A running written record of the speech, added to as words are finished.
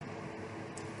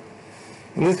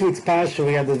In this week's parsha,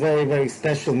 we have the very, very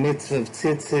special mitzvah of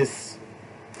tzitzis.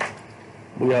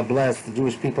 We are blessed, the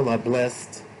Jewish people are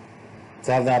blessed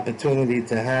to have the opportunity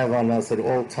to have on us at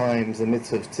all times the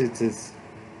mitzvah of tzitzis.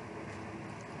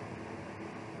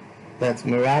 That's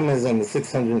Merames on the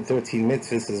 613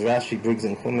 mitzvahs, as Rashi brings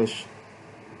in Chumash.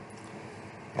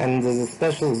 And there's a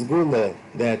special zgula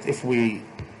that if we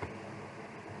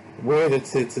wear the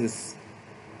tzitzis,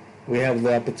 we have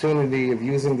the opportunity of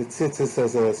using the tzitzis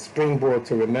as a springboard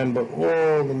to remember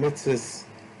all the mitzvahs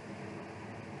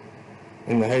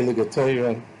in the Heilige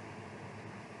Torah.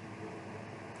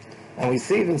 And we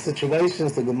see in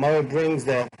situations, the Gemara brings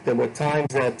that there were times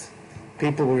that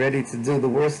people were ready to do the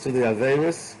worst of the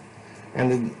Averis,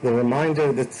 and the reminder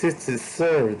of the tzitzis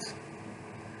served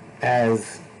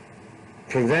as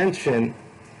prevention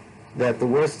that the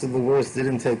worst of the worst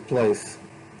didn't take place.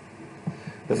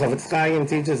 The Chafetz Chaim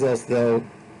teaches us, though,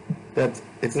 that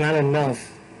it's not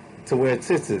enough to wear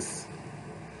tzitzis.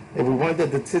 If we want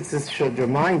that the tzitzis should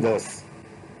remind us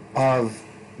of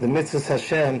the mitzvahs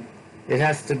Hashem, it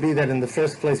has to be that in the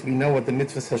first place we know what the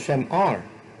mitzvahs Hashem are.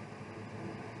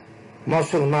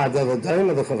 Moshel Ma'adav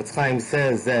Adayim, the Chafetz Chaim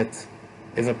says that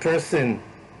if a person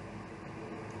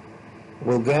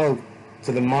will go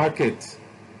to the market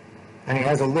and he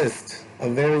has a list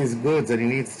of various goods that he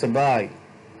needs to buy,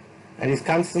 and he's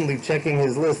constantly checking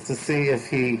his list to see if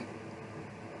he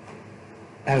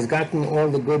has gotten all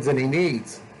the goods that he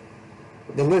needs,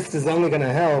 the list is only going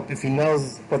to help if he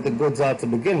knows what the goods are to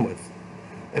begin with.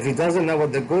 If he doesn't know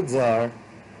what the goods are,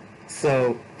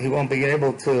 so he won't be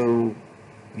able to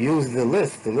use the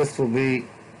list will be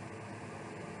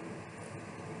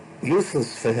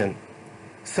useless for him.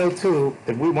 So too,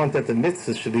 if we want that the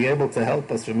mitzvahs should be able to help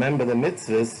us remember the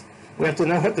mitzvahs, we have to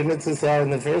know what the mitzvahs are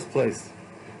in the first place.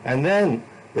 And then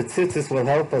the tzitzis will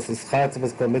help us as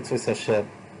Chatzim called mitzvahs Hashem.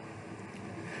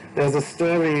 There's a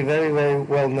story, very, very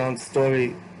well-known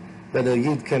story, that a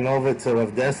Yid came over to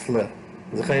Rav Dessler,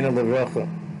 Zechayna Levracha,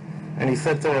 and he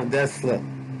said to Rav Dessler,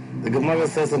 the Gemara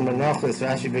says in Menachos,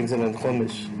 Rashi brings it in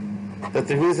Chumash, that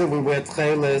the reason we wear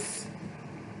tcheles,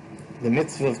 the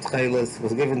mitzvah of tcheles,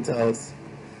 was given to us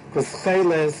because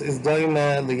tcheles is doime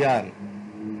liyam.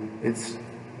 It's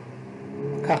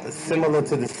similar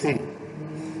to the sea.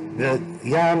 The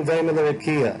yam doime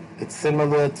l'rekia. It's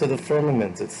similar to the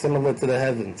firmament. It's similar to the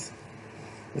heavens.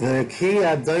 The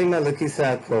rekia doime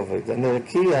l'kisei hakovod, and the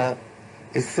rekia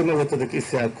is similar to the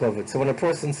kisei hakovod. So when a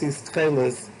person sees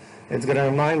tcheles, it's going to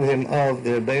remind him of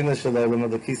the Rebbeinu Shalom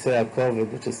of the kisei hakovod,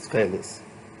 which is tcheles.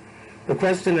 The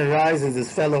question arises,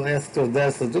 this fellow asked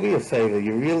Odessa, do me a favor,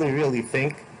 you really, really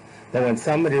think that when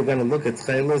somebody is going to look at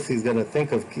tcheles, he's going to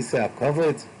think of kisei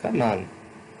hakovod? Come on.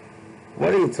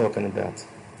 What are you talking about?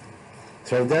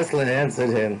 So Odessa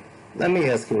answered him, let me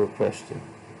ask you a question.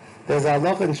 There's a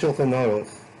halacha in Shulchan Aruch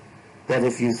that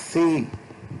if you see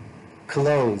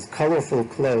clothes, colorful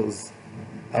clothes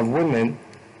of women,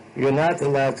 you're not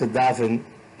allowed to daven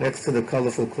next to the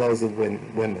colorful clothes of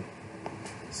women.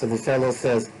 So the fellow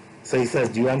says, he says,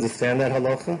 do you understand that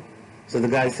halacha? So the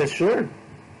guy says, sure.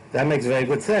 That makes very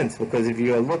good sense, because if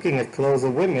you're looking at clothes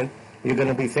of women, you're going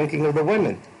to be thinking of the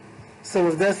women. So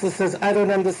Rav Dessler says, I don't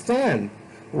understand.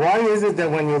 Why is it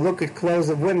that when you look at clothes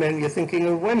of women, you're thinking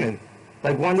of women?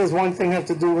 Like, when does one thing have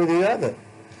to do with the other?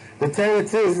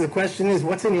 The question is,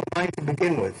 what's in your mind to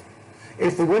begin with?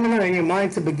 If the women are in your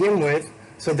mind to begin with,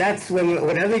 so that's when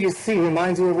whatever you see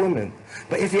reminds you of women.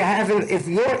 But if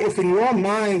in your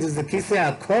mind is the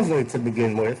kisei hakovod to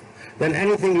begin with, then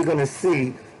anything you're going to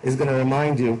see is going to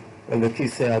remind you of the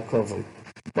kisei hakovod.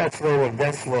 That's where Rav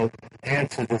Dessler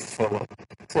answered this fellow.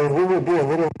 So we would be a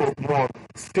little bit more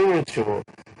spiritual,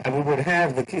 and we would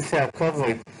have the kisei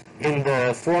hakovod in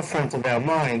the forefront of our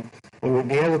mind. We would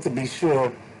be able to be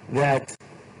sure that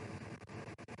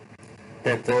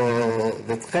the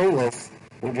tcheles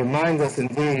would remind us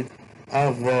indeed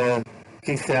of the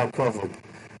kisei hakovod.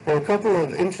 There are a couple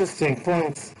of interesting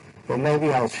points that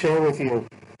maybe I'll share with you.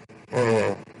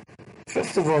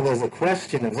 First of all, there's a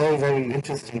question, a very, very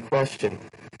interesting question,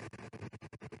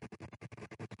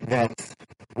 that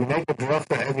we make a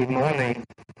bracha every morning,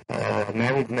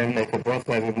 married men make a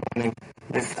bracha every morning,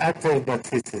 Hisate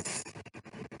batzitzis.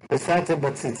 Hisate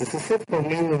batzitzis. The simple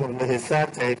meaning of the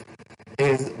Hisate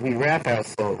is we wrap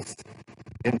ourselves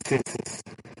in tzitzis.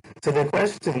 So there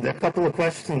are a couple of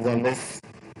questions on this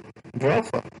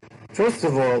bracha. First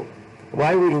of all,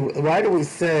 why do we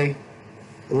say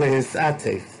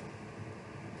lehisatef?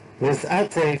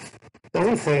 Lehisatef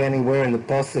doesn't say anywhere in the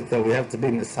pasuk that we have to be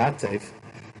misatef.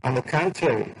 On the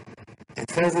contrary, it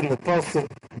says in the pasuk,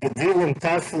 "Gedilim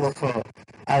taslecha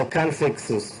al kanfek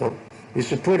suscho." You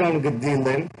should put on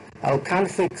gedilim, Al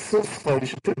kanfek suscha, you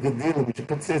should put gedilim, you should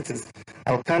put tzitzis.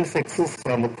 Al kanfek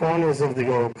suscha, on the corners of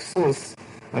your ksus,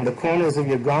 on the corners of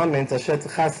your garment, asher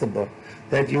tchasaba,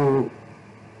 that you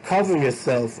cover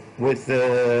yourself with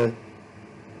the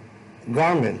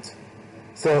garment.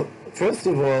 So, first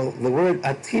of all, the word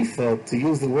atifa, to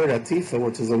use the word atifa,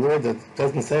 which is a word that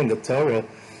doesn't say in the Torah,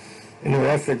 in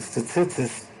reference to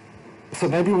tzitzis, so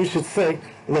maybe we should say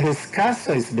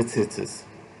lehiskasais betzitzis,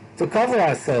 to cover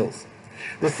ourselves.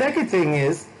 The second thing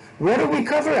is, what do we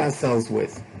cover ourselves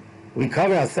with? We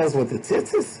cover ourselves with the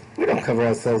tzitzis? We don't cover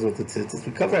ourselves with the tzitzis.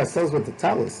 We cover ourselves with the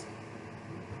talis.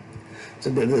 So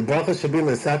the bracha should be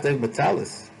l'satei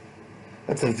b'talis.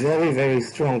 That's a very, very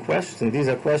strong question. These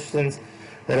are questions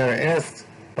that are asked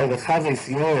by the Chavis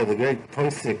Yoreh, the great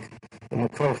posik, the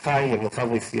Makor Chayim, the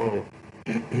Chavis Yoreh.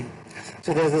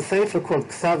 So there's a sefer called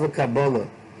Ksav Kabbalah,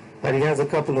 that he has a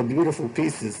couple of beautiful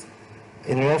pieces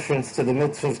in reference to the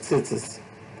mitzvah of tzitzis.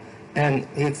 And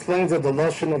he explains that the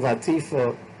lashon of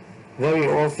atifa very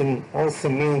often also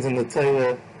means in the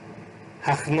Torah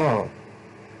hachna.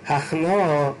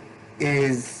 Hachna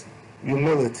is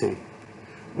humility.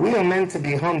 We are meant to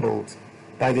be humbled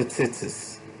by the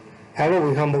tzitzis. How are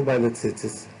we humbled by the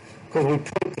tzitzis? Because we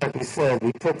put, like we said,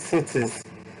 we put tzitzis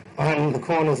on the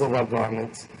corners of our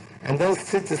garments. And those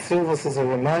tzitzis serve us as a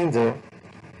reminder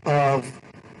of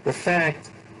the fact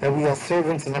that we are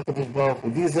servants of HaKadosh Baruch Hu.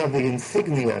 These are the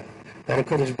insignia that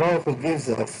HaKadosh Baruch Hu gives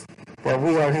us, that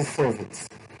we are His servants.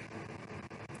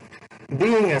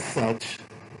 Being as such,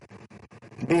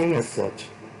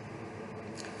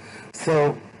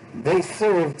 so they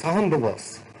serve to humble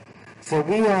us. So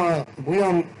we are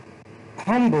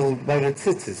humbled by the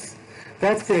tzitzis.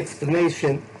 That's the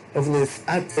explanation of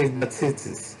l'satei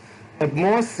b'tzitzis. But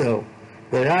more so,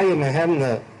 the Raya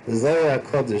Mehemna, the Zohar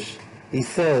HaKodesh, he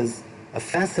says a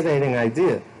fascinating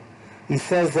idea. He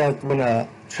says that when a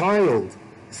child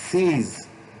sees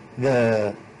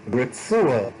the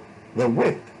ritzua, the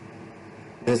whip,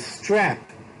 the strap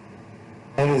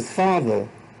of his father,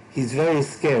 he's very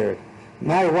scared.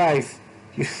 My wife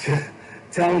used to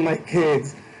tell my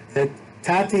kids that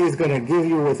Tati is going to give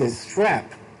you with his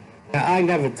strap. Now, I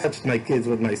never touched my kids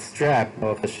with my strap,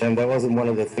 Baruch Hashem. That wasn't one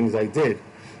of the things I did,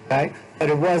 right?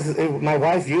 But my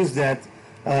wife used that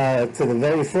to the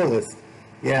very fullest,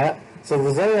 yeah? So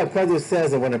the Zohar HaKodesh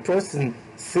says that when a person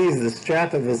sees the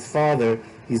strap of his father,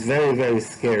 he's very, very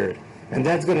scared. And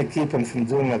that's going to keep him from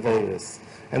doing Averis.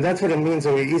 And that's what it means,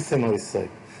 Re'isa Moisei.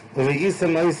 The Re'isa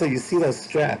Moisei, you see those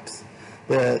straps,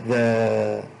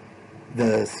 the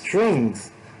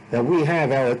strings that we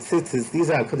have, our tzitzis, these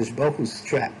are HaKadosh Baruch Hu's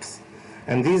straps.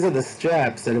 And these are the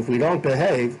straps that if we don't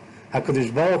behave,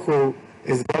 HaKadosh Baruch Hu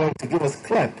is going to give us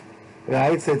klep.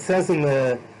 Right? So it says in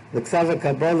the Ksav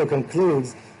Kabbalah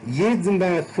concludes, Yidm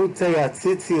ben chutei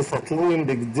atzitzis atluim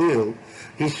b'gdil.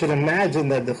 He should imagine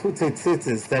that the chutei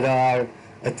tzitzis that are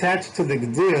attached to the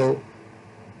gdil,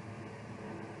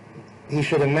 he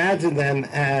should imagine them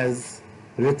as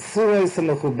ritzuos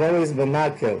mechubaros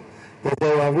b'makel, that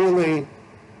they are really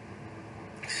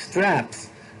straps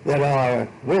that are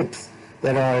whips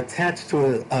that are attached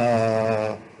to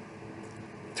a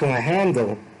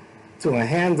handle,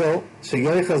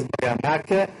 sheyochas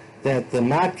b'yamakeh, that the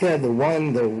makeh, the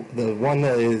one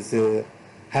that is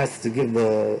has to give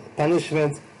the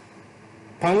punishment,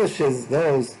 punishes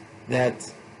those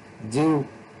that do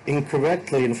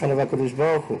incorrectly in front of HaKadosh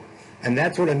Baruch Hu. And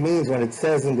that's what it means when it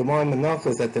says in Gemara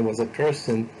Menachos that there was a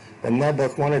person that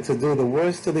Nebuch wanted to do the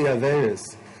worst of the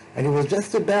Averis. And he was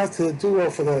just about to do all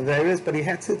for the Averis, but he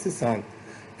had tzitzis on.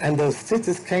 And those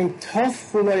tzitzis came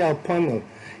tough chulei al panu.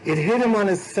 It hit him on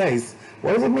his face.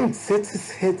 What does it mean, tzitzis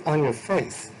hit on your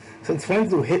face? Since when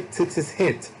do tzitzis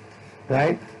hit,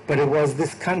 right? But it was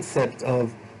this concept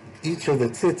of each of the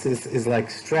tzitzis is like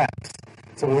straps.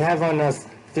 So we have on us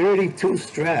 32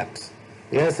 straps.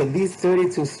 Yeah, so these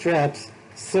 32 straps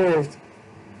served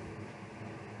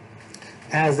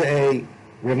as a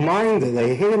reminder.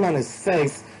 They hit him on his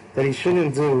face that he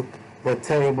shouldn't do the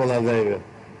terrible avera.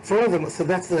 Further, so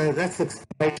that's the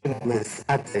explanation of this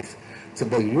atef. To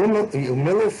be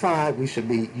humilified, we should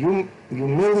be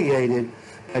humiliated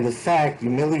by the fact,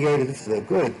 humiliated for the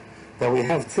good, that we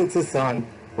have tzitzis on,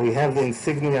 we have the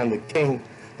insignia on the king,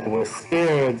 and we're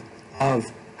scared of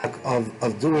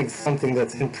doing something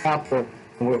that's improper,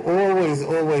 and we're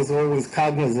always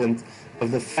cognizant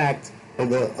of the fact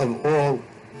of all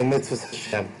the mitzvahs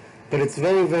Hashem. But it's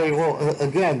very, very well,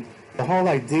 again, the whole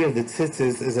idea of the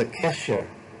tzitzis is a kesher.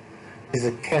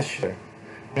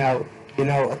 Now,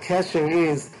 a kesher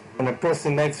is when a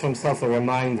person makes for himself a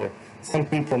reminder. Some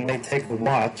people may take a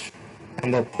watch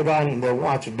and they'll put on their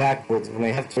watch backwards when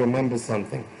they have to remember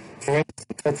something. For instance,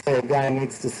 Let's say a guy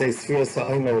needs to say Sfiras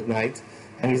HaOmer at night,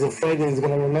 and he's afraid that he's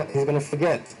going to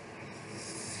forget.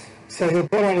 So he'll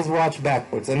put on his watch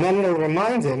backwards, and then it'll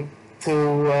remind him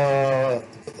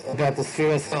about the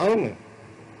Sfiras HaOmer.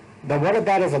 But what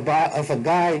about if a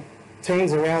guy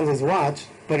turns around his watch,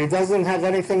 but he doesn't have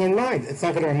anything in mind? It's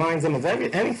not going to remind him of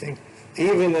anything,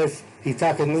 even if he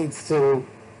needs to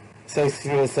say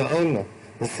Sfiras HaOmer.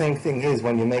 The same thing is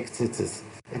when you make tzitzis.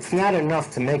 It's not enough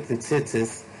to make the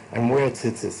tzitzis and wear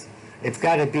tzitzis. It's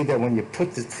got to be that when you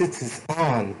put the tzitzis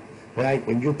on, right?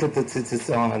 When you put the tzitzis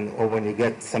on, or when you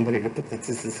get somebody to put the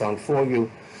tzitzis on for you,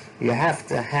 you have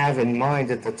to have in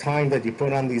mind at the time that you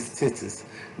put on these tzitzis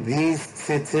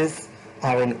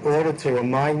are in order to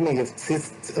remind me of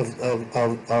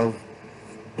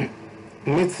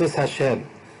mitzvahs Hashem.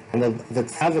 And the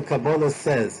Tzava Kabbalah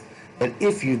says that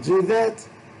if you do that,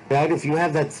 right, if you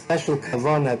have that special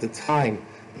kavanah at the time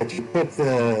that you put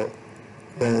the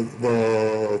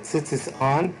tzitzis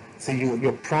on, so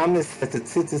you're promised that the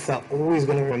tzitzis are always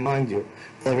going to remind you.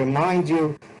 They'll remind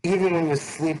you even when you're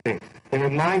sleeping. They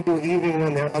remind you even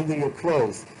when they're under your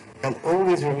clothes. They'll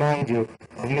always remind you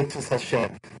of mitzvahs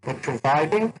Hashem. But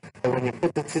providing that when you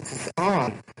put the tzitzis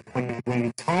on, when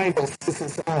you tie those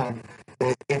tzitzis on,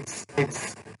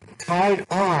 it's tied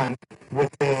on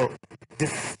with the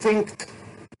distinct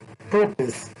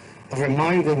purpose of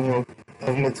reminding you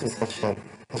of mitzvahs Hashem.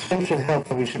 Hashem should help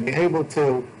that we should be able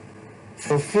to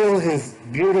fulfill His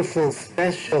beautiful,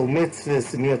 special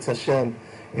mitzvahs in Yirtzeh Hashem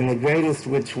in the greatest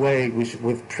which way,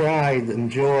 with pride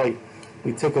and joy.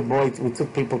 We took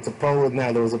people to Poland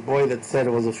now. There was a boy that said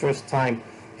it was the first time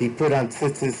he put on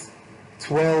tzitzis.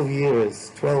 12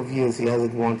 years he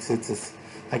hasn't worn tzitzis.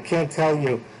 I can't tell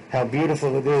you how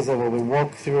beautiful it is that when we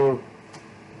walk through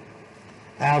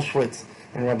Auschwitz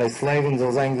and Rabbi Slavin,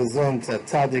 Zolzain Gesund,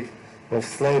 Tzaddik of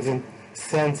Slavin,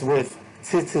 sent with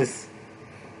tzitzis,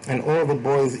 and all the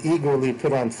boys eagerly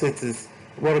put on tzitzis.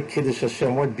 What a Kiddush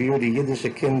Hashem, what beauty, Yiddish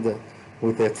Kinder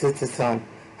with their tzitzis on.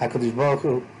 HaKadosh Baruch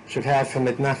Hu should have from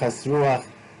it nachas ruach,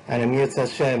 and in Yirtzeh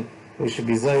Hashem we should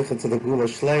be zeicha to the Gula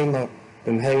Shleima,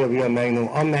 b'mheira b'yameinu,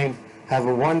 amen. Have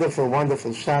a wonderful,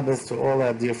 wonderful Shabbos to all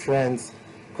our dear friends.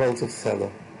 Kol Tov Selah.